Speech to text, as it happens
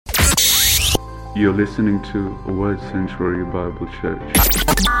You're listening to a Word Sanctuary Bible Church.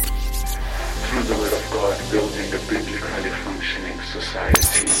 Through the Word of God, building a biblically functioning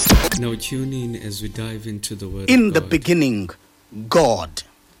society. Now tune in as we dive into the Word In of the God. beginning, God.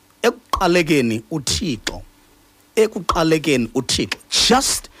 Ekuqalekeni uThixo. Ekuqalekeni uThixo.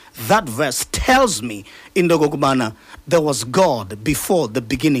 Just that verse tells me in the Gogumana there was God before the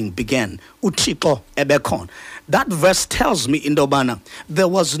beginning began. Uthixo ebekhona. That verse tells me in the Obana there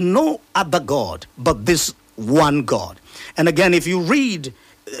was no other God but this one God. And again, if you read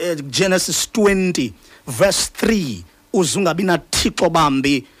Genesis 20 verse 3, uzungabina Thixo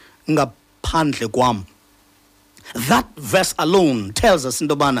bambi ngaphandle kwam. That verse alone tells us in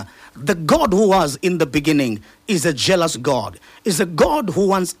the Bana, the God who was in the beginning is a jealous God, is a God who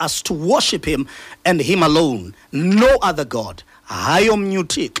wants us to worship him and him alone, no other God.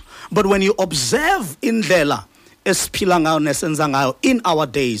 But when you observe in Lela, in our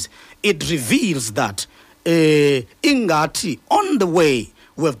days, it reveals that ingati on the way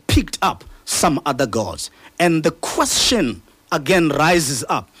we've picked up some other gods. And the question again rises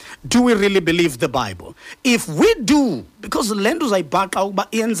up. Do we really believe the Bible? If we do, because lendu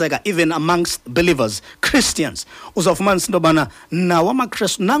zaibaka even amongst believers, Christians, uzofumana sindobana nawama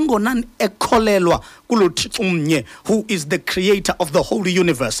Kristu nangona ekholelwa kuloThixo umnye who is the creator of the whole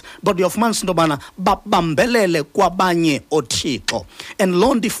universe, but uyofumana sindobana babambelele kwabanye oThixo. And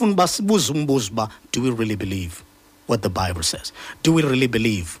lo ndifuna basibuza umbuzo ba, do we really believe what the Bible says? Do we really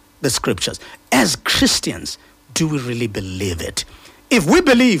believe the scriptures? As Christians, do we really believe it? If we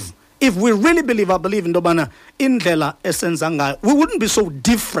really believe, I believe in Dobana, indlela esenzanga, we wouldn't be so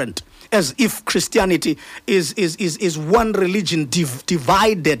different as if Christianity is one religion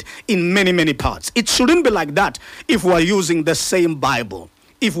divided in many, many parts. It shouldn't be like that if we are using the same Bible.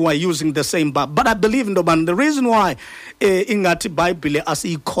 But I believe in Dobana. The reason why ingati Bible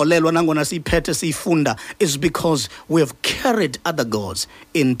asiyikholelwa nangona siyiphethe siyifunda is because we have carried other gods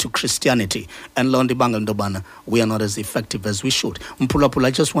into Christianity. And lo ndibanga Ndobana, we are not as effective as we should. Mpulapula,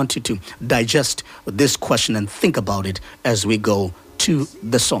 I just want you to digest this question and think about it as we go to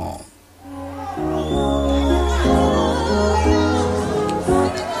the song.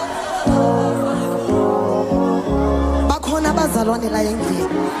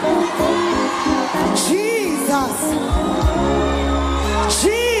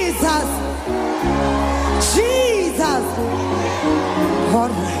 Jesus. All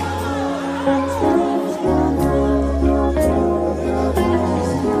right.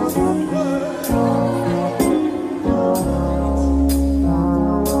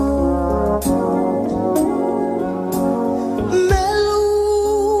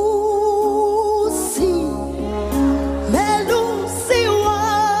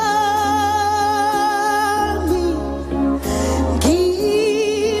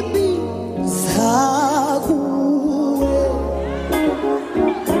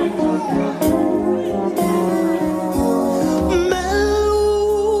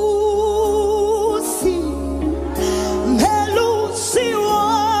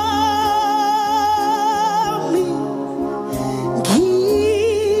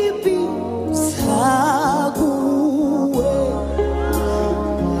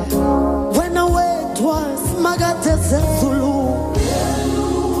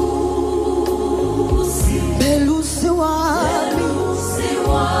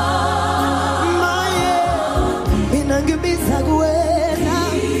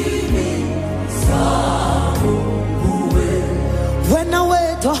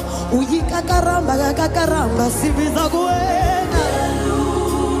 Kakaramba sibiza kuwena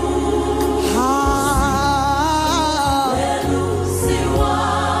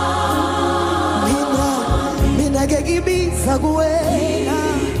mina kekibiza kuwena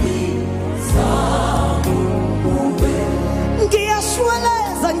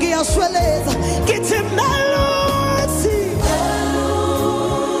ngiyashweleza ngithi melusi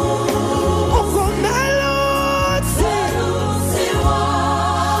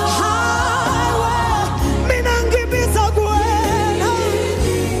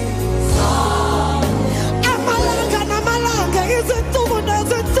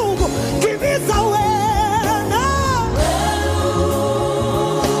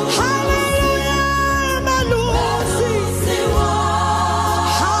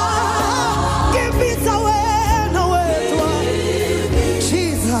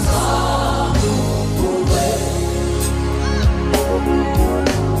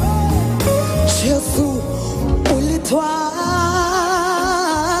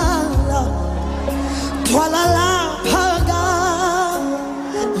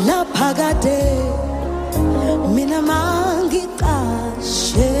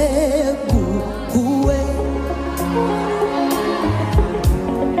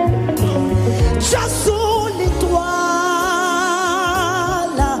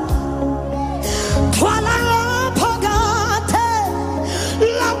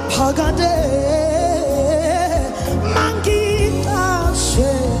phakade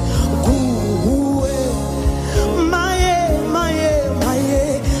mangitashe kuwe maye maye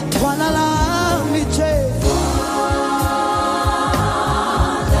maye twalala miche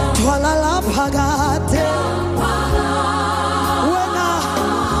twalala phakade wena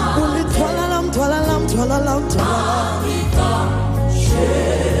ulithwalalam twalalam twalalam twalalam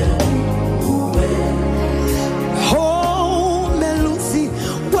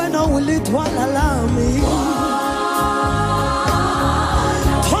Twalalami,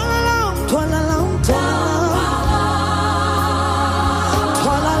 twalalam, twalalam, twalalam,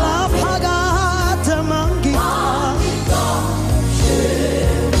 twalala phakade mangika.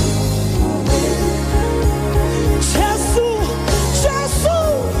 Jesu, Jesu,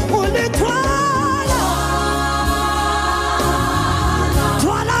 ulithwala,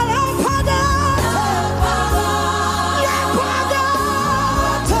 twalala phakade.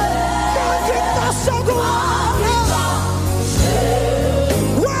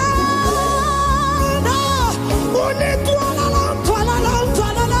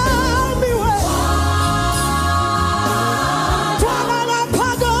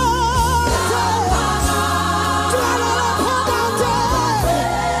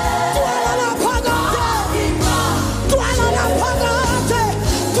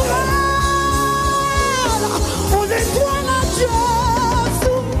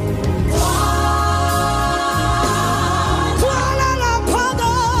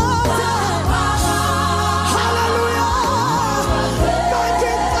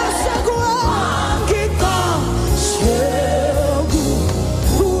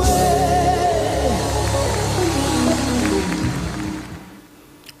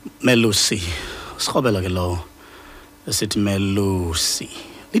 Melusi, sikhobela ke lo esithi Melusi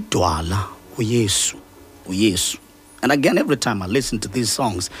lidwala uYesu uYesu. And again, every time I listen to these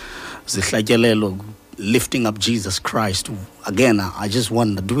songs, zihlatyelelo lifting up Jesus Christ, again I just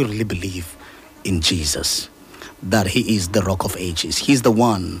wonder, do we really believe in Jesus, that he is the rock of ages? He's the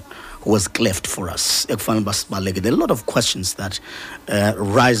one who was cleft for us. There are a lot of questions that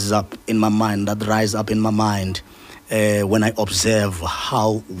rise up in my mind, when I observe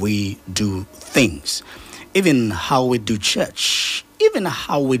how we do things, even how we do church, even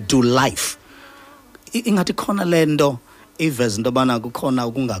how we do life. Ingathi khona lento iveza into bana kukhona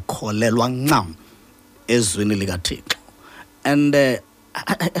ukungakholelwa ncam ezweni likaThixo. And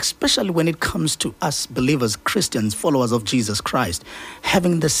especially when it comes to us believers, Christians, followers of Jesus Christ,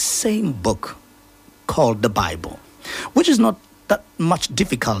 having the same book called the Bible, which is not that much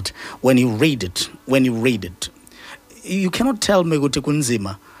difficult when you read it. You cannot tell me ukuthi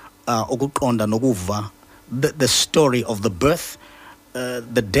kunzima ukuqonda nokuva the story of the birth,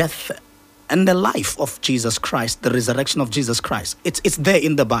 the death, and the life of Jesus Christ, the resurrection of Jesus Christ. It's there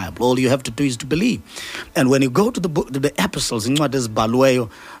in the Bible. All you have to do is to believe. And when you go to the book, to the epistles, incwadi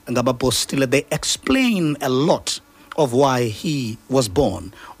ezibhalweyo ngabapostile, they explain a lot of why he was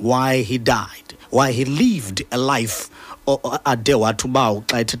born, why he died, why he lived a life what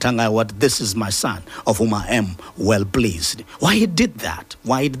this is my son of whom I am well pleased. Why he did that?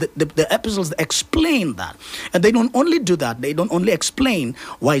 Why the epistles explain that. And they don't only do that, they don't only explain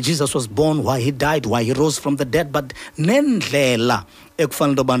why Jesus was born, why he died, why he rose from the dead, but nendlela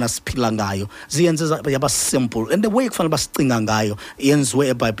ekufanele ubana siphila ngayo ziyenze yaba simple, and the way ekufanele basicinga ngayo yenziwe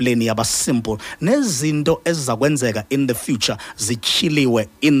eBhayibhelini yaba simple, nezinto ezizakwenzeka in the future zichiliwe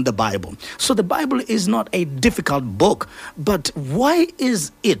in the Bible. So the Bible is not a difficult book, but why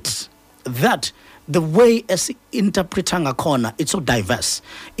is it that the way esi-interpreta ngakhona, it's so diverse,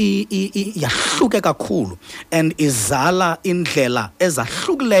 yahluke kakhulu, and izala indlela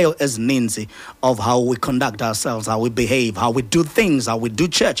ezahlukileyo ezininzi of how we conduct ourselves, how we behave, how we do things, how we do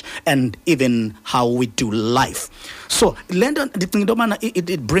church, and even how we do life. So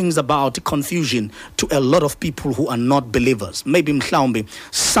it brings about confusion to a lot of people who are not believers. Maybe mhlawumbi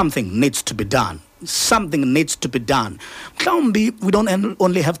something needs to be done. Something needs to be done. Mhlawumbi we don't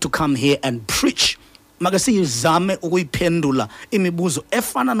only have to come here and preach. Makasizame ukuyiphendula imibuzo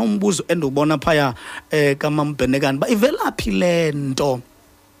efana nombuzo endubona phaya kaMambhenekani ba ivelaphi lento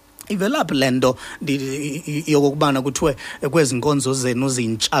yokubana kuthiwe kwezinkonzo zenu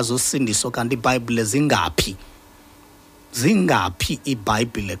zintsha zosindiso kanti iBhayibhile zingaphi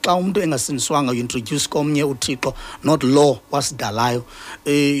iBhayibhile xa umuntu engasindiswanga introduce komnye uThixo not law wasidalayo.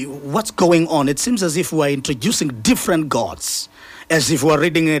 What's going on? It seems as if we are introducing different gods. as if we're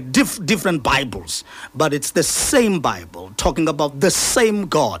reading a different Bibles, but it's the same Bible talking about the same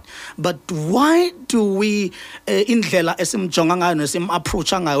God. But why do we indlela esimjonga ngayo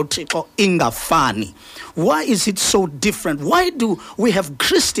nesim-approacha ngayo uThixo ingafani? Why is it so different? Why do we have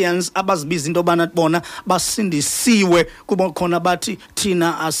Christians abazibiza into yobana bona basindisiwe kuba khona bathi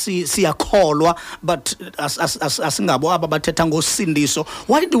thina siyakholwa but asingabo aba bathetha ngosindiso?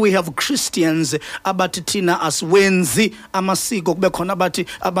 Why do we have Christians abathi thina asiwenzi amasiko kube khona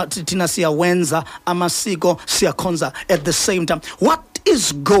abathi thina siyawenza amasiko siyakhonza at the same time? What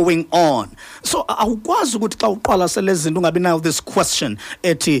is going on? So awukwazi ukuthi xa uqwalasela izinto ungabi nayo this question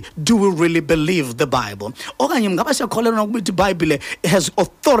ethi, do we really believe the Bible? Okanye ngabe siyakholelwa ukuthi iBhayibhile has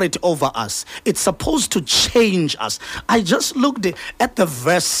authority over us. It's supposed to change us. I just looked at the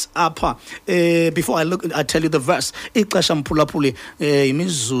verse upper before I tell you the verse. Ixesha mphulaphuli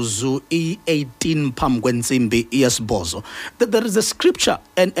imizuzu 18 phambi kwentsimbi yesibhozo. There is a scripture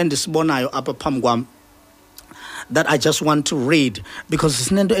and isibonayo apha phambi kwami that I just want to read because it's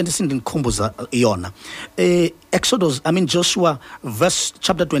nento endisindikhumbuza yona. Joshua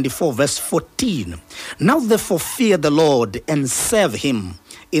chapter 24 verse 14. Now therefore fear the Lord and serve him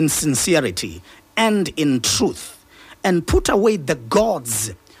in sincerity and in truth, and put away the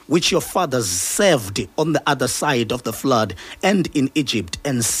gods which your fathers served on the other side of the flood and in Egypt,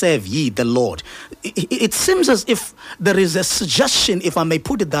 and serve ye the Lord. It seems as if there is a suggestion, if I may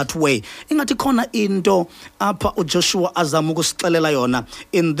put it that way, ingathi khona into apha uJoshua azama ukusixelela yona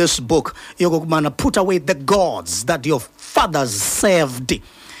in this book yokubana put away the gods that your fathers served,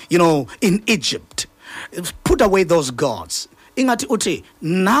 in Egypt. Put away those gods. Ingathi uthi,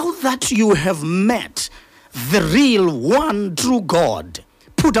 now that you have met the real one true God,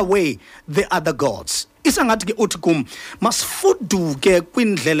 put away the other gods. Isangathi ke uthi kum masifuduke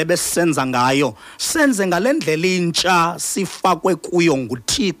kwindlela besenza ngayo, senze ngalendlela intsha sifakwe kuyo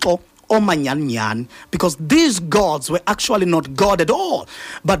nguThixo omanyanyani, because these gods were actually not God at all,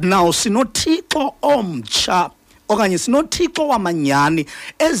 but now sinoThixo omtsha okanye sinoThixo wamanyani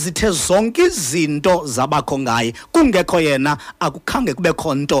ezithe zonke izinto zabakho ngaye, kungekho yena akukhange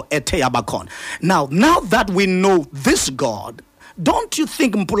kubekho nto ethe yabakhona. Now that we know this God, don't you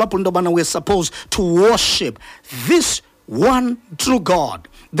think we're supposed to worship this one true God,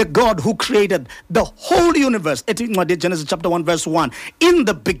 the God who created the whole universe? Genesis chapter 1 verse 1. In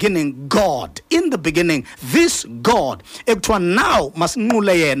the beginning, God. In the beginning, this God. Now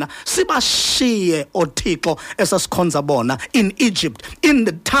masinqule yena sibashiye oThixo esasikhonza bona in Egypt in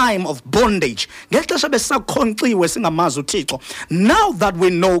the time of bondage. Ngexesha besakhonkxiwe singamazi uThixo. Now that we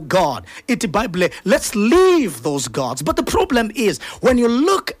know God, Bible, let's leave those gods. But the problem is, when you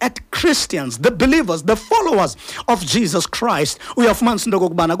look at Christians, the believers, the followers of Jesus Christ, uyafumanisa into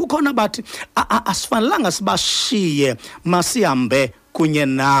kokubana kukhona bathi asifanelanga sibashiye masihambe kunye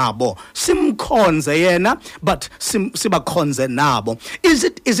nabo simkhonze yena but sibakhonze nabo. Is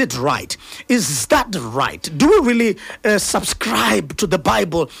it right? Is that right? Do we really subscribe to the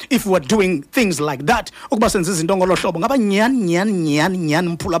Bible if we're doing things like that? Ukuba senza izinto ngolo hlobo ngaba nyani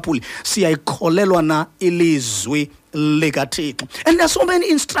mphulaphuli siyayikholelwa na ilizwi likaThixo. And there's so many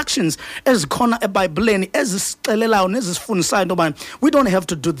instructions as khona eBhayibhelini ezisixelelayo nezisifundisayo into yobana we don't have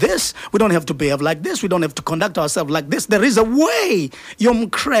to do this, we don't have to behave like this, we don't have to conduct ourselves like this. There is a way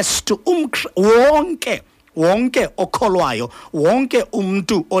yomKrestu wonke okholwayo, wonke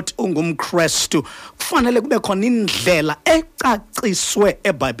umuntu othi ungumKrestu kufanele kube khona indlela ecaciswe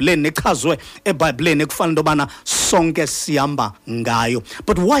eBhayibhelini, echazwe eBhayibhelini kufanele into yobana sonke sihamba ngayo.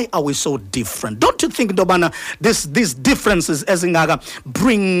 But why are we so different? Don't you think into yobana these differences ezingaka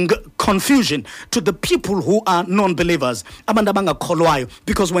bring confusion to the people who are non-believers, abantu abangakholwayo?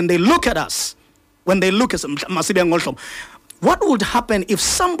 Because when they look at us, masibe ngolhlobo, what would happen if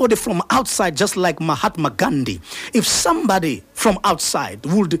somebody from outside, just like Mahatma Gandhi, if somebody from outside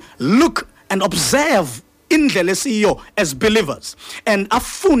would look and observe indlela esiyo as believers and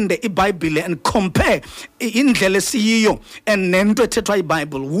afunde iBhayibhile and compare indlela esiyo and nento ethethwa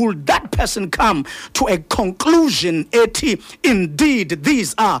iBhayibhile, would that person come to a conclusion ethi indeed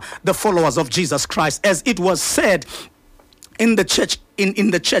these are the followers of Jesus Christ, as it was said in the church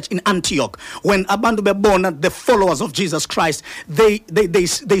in Antioch, when abantu bebona the followers of Jesus Christ, they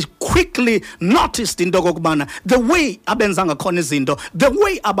quickly noticed into kokubana the way abenza ngakhona izinto, the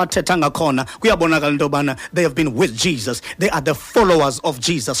way abathetha ngakhona kuyabonakala into yobana they have been with Jesus, they are the followers of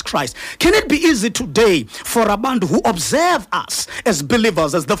Jesus Christ. Can it be easy today for abantu who observe us as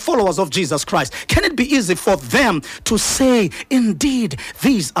believers, as the followers of Jesus Christ, can it be easy for them to say indeed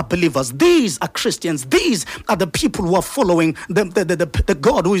these are believers, these are Christians, these are the people who are following the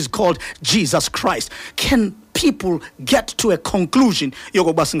God who is called Jesus Christ? Can people get to a conclusion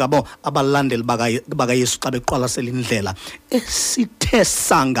yokuba singabo abalandeli baka Yesu xa beqwalasela indlela esithe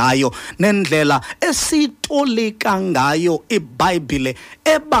sangayo nendlela esitolika ngayo iBhayibhile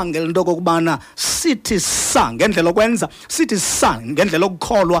ebangela into okubana sithi sang ngendlela okwenza sithi sang ngendlela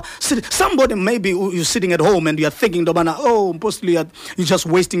okukholwa sithi. Somebody maybe you're sitting at home and you're thinking dobana, oh, possibly you're just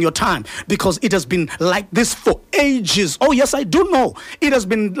wasting your time because it has been like this for ages. Oh yes, I do know it has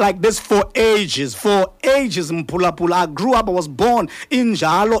been like this for ages. Mpulapula, I grew up, I was born in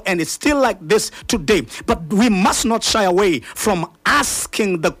Njalo, and it's still like this today. But we must not shy away from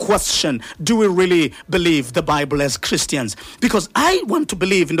asking the question, do we really believe the Bible as Christians? Because I want to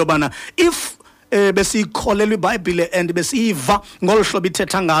believe in Dobana, if besiyikholelwa iBhayibhile and besiyiva ngolu hlobo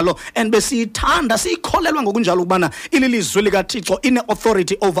ithetha ngalo and besiyithanda siyikholelwa ngokunjalo ukubana ililizwi likaThixo ine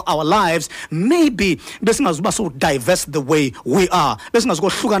authority over our lives, maybe besingazuba so diverse the way we are,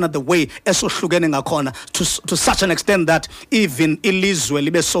 besingazukohlukana the way esohlukene ngakhona to such an extent that even ilizwe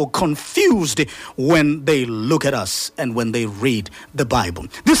libe so confused when they look at us and when they read the Bible.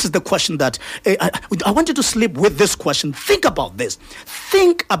 This is the question that I want you to sleep with this question. Think about this.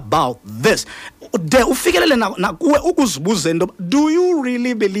 Do you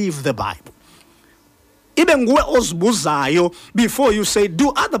really believe the Bible? Even before you say,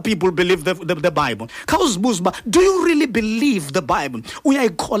 do other people believe the Bible? Do you really believe the Bible?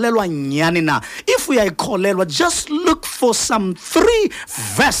 If we are kolelwa, just look for some 3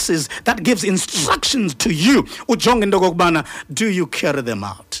 verses that gives instructions to you. Do you carry them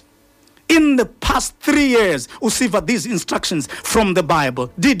out? In the past 3 years, usiva these instructions from the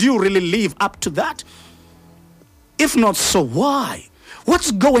Bible. Did you really live up to that? If not, so why?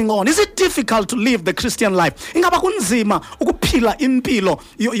 What's going on? Is it difficult to live the Christian life? Ingaba kunzima ukuphila impilo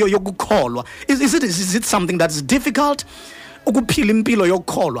yokukholwa? Is it something that's difficult? Is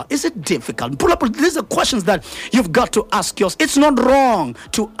it difficult? These are questions that you've got to ask yourself. It's not wrong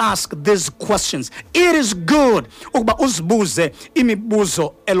to ask these questions. It is good. Because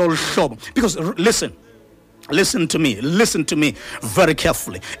listen to me very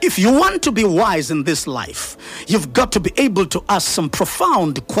carefully. If you want to be wise in this life, you've got to be able to ask some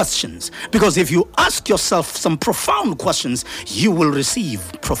profound questions. Because if you ask yourself some profound questions, you will receive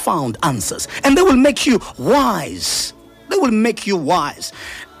profound answers. And they will make you wise. They will make you wise.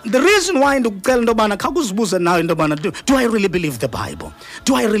 The reason why do I really believe the Bible?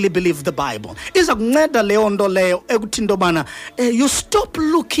 Do I really believe the Bible? You stop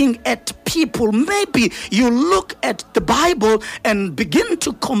looking at people. Maybe you look at the Bible and begin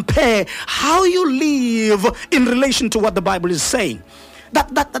to compare how you live in relation to what the Bible is saying.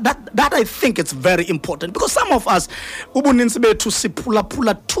 That I think it's very important, because some of us opinions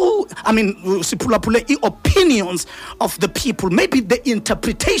of the people, maybe the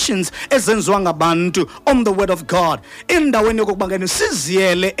interpretations ezenziwa ngabantu on the word of God. Endaweni yokubangani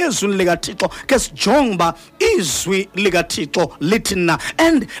siziyele ezwini likaThixo kesijongba izwi likaThixo litina.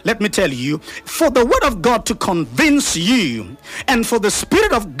 And let me tell you, for the word of God to convince you and for the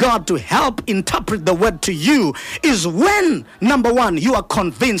Spirit of God to help interpret the word to you is when, number one, you are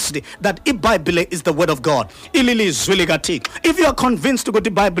convinced that iBhayibhile is the word of God. If you are convinced to go to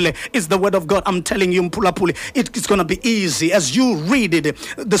Bible is the word of God, I'm telling you, it's going to be easy. As you read it,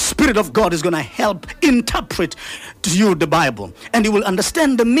 the Spirit of God is going to help interpret to you the Bible, and you will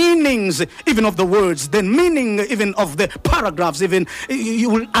understand the meanings even of the words, the meaning even of the paragraphs, even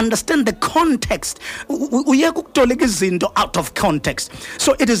you will understand the context out of context.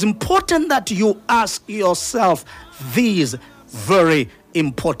 So it is important that you ask yourself these very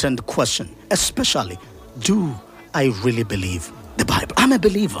important question, especially, do I really believe the Bible? I'm a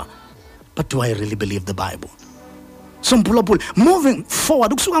believer, but do I really believe the Bible? So moving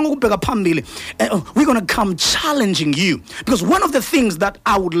forward, we're going to come challenging you, because one of the things that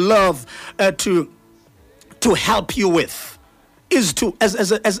I would love to help you with is to,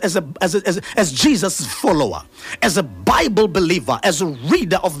 as Jesus' follower, as a Bible believer, as a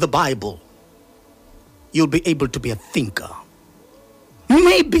reader of the Bible, you'll be able to be a thinker.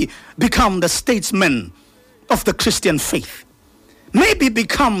 Maybe become the statesman of the Christian faith. Maybe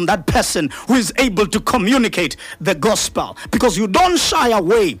become that person who is able to communicate the gospel, because you don't shy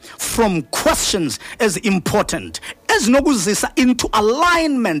away from questions as important as nokuzisa into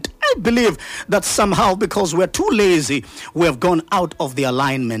alignment. I believe that somehow, because we're too lazy, we have gone out of the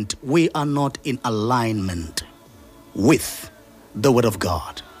alignment. We are not in alignment with the word of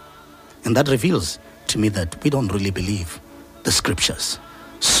God, and that reveals to me that we don't really believe the scriptures.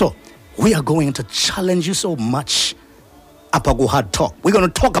 So we are going to challenge you so much. Apago Hard Talk. We're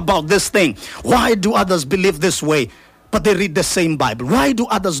going to talk about this thing. Why do others believe this way, but they read the same Bible? Why do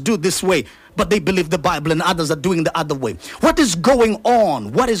others do this way, but they believe the Bible, and others are doing the other way. What is going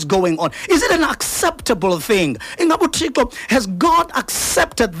on? What is going on? Is it an acceptable thing? Has God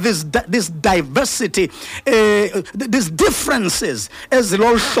accepted this diversity, these differences? As the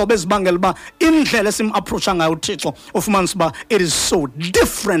Lord showed it is so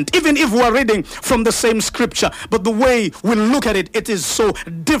different, even if we are reading from the same scripture, but the way we look at it, it is so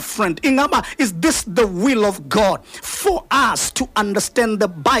different. Is this the will of God for us to understand the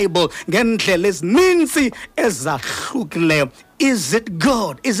Bible? Is it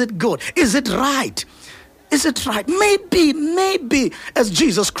good? Is it good? Is it right? Is it right? Maybe as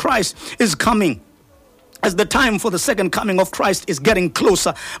Jesus Christ is coming, as the time for the second coming of Christ is getting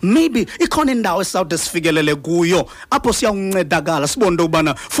closer, maybe for a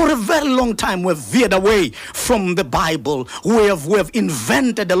very long time we've veered away from the Bible. We have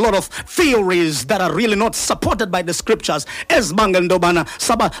invented a lot of theories that are really not supported by the scriptures. As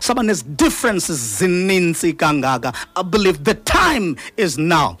Sabanes differences zininzi kangaga. I believe the time is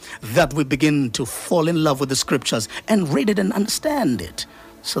now that we begin to fall in love with the scriptures and read it and understand it,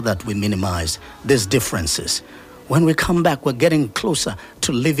 so that we minimize these differences. When we come back, we're getting closer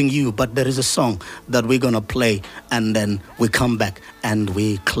to leaving you, but there is a song that we're going to play, and then we come back and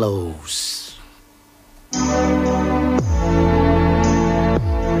we close.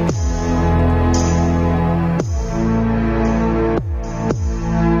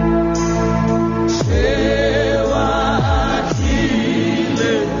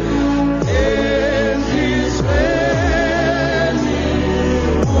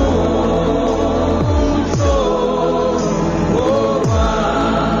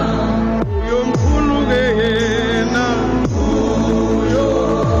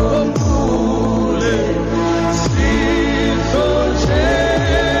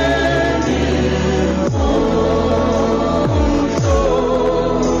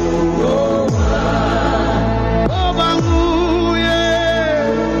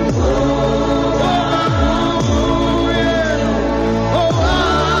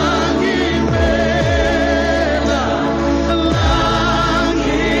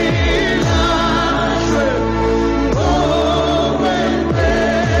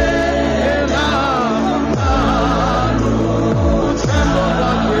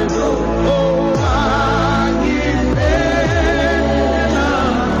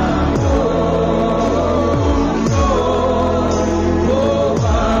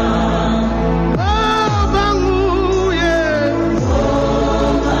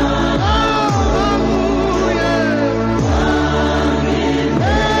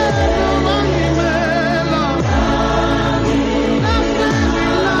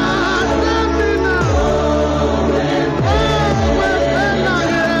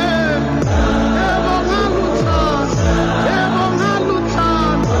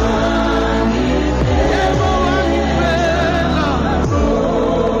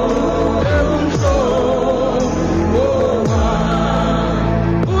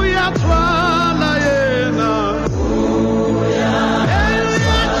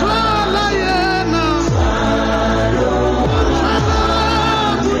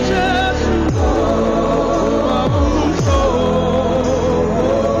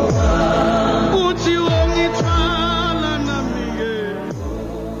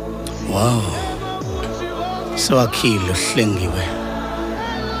 Akhile hlengiwe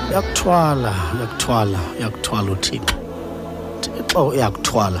yakuthwala uThixo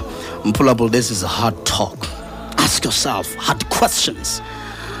yakuthwala Mphulaphula. This is a hard talk. Ask yourself hard questions.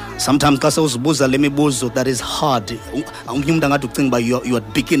 Sometimes xa uzibuza le mibuzo that is hard, umuntu angathi ucinga uba you are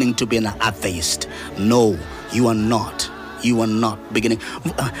beginning to be an atheist. No, you are not. You are not beginning.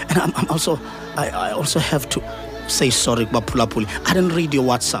 And I also have to say sorry, Baphulaphuli. I didn't read your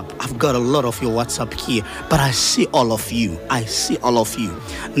WhatsApp. I've got a lot of your WhatsApp here, but I see all of you.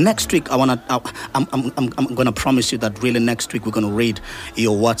 Next week, I'm gonna promise you that really next week we're gonna read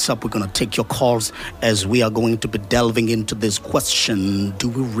your WhatsApp. We're gonna take your calls as we are going to be delving into this question: do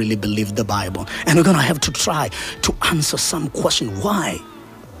we really believe the Bible? And we're gonna have to try to answer some question. Why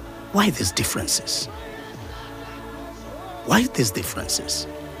these differences? Why these differences?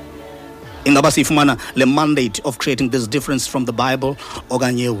 Ingabasifumana the mandate of creating this difference from the Bible,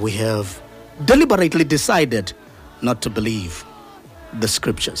 Oganye, we have deliberately decided not to believe the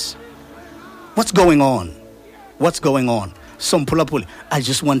scriptures. What's going on? So Mphulaphuli, I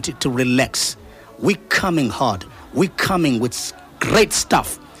just wanted to relax. We're coming hard. We're coming with great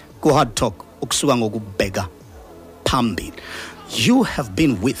stuff. Go hard talk. Uksuwa Pambi. You have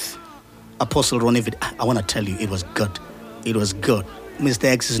been with Apostle Ronnie. I want to tell you, it was good. Mr.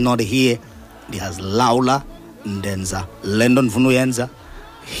 X is not here. There's Laula Ndenza, Lendon Vunuyenza.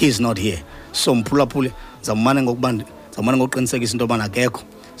 He's not here. So mphulaphule zamane ngokuqinisekisa into yobana akekho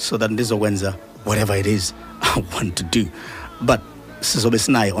so that ndizokwenza whatever it is I want to do. But sizobe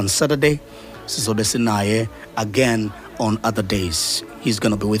sinaye on Saturday, sizobe sinaye again on other days. He's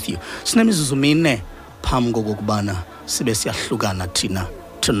going to be with you. Sinemizuzu mine phambi kokubana sibe siyahlukana thina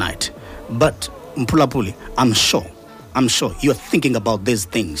tonight. But mphulaphuli, I'm sure you're thinking about these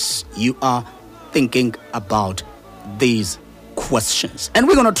things. You are thinking about these questions. And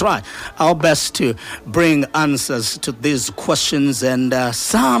we're going to try our best to bring answers to these questions, and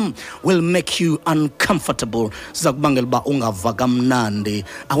some will make you uncomfortable. I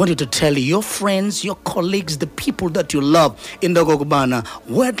want you to tell your friends, your colleagues, the people that you love in the Gogubana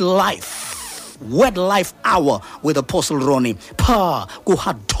Word Life Hour with Apostle Ronnie. Pa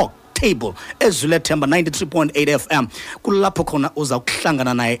kuhad talk table Ezulethemba 93.8 FM. Kulapho khona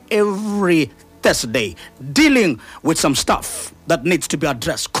uzawuhlangana naye every Thursday, dealing with some stuff that needs to be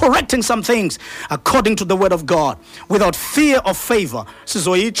addressed, correcting some things according to the word of God, without fear or favor.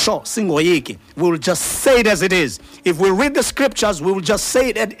 We will just say it as it is. If we read the scriptures, we will just say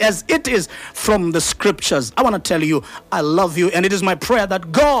it as it is from the scriptures. I want to tell you, I love you, and it is my prayer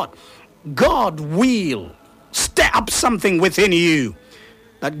that God will stir up something within you,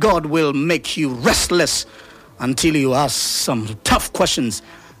 that God will make you restless until you ask some tough questions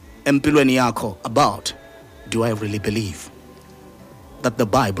empilweni yakho about, do I really believe that the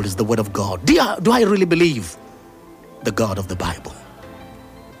Bible is the word of God? Do I really believe the God of the Bible?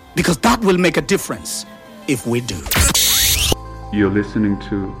 Because that will make a difference if we do. You're listening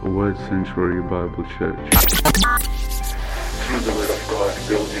to a Word Sanctuary Bible Church. Through the word of God,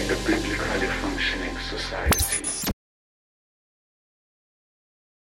 building a biblically functioning society.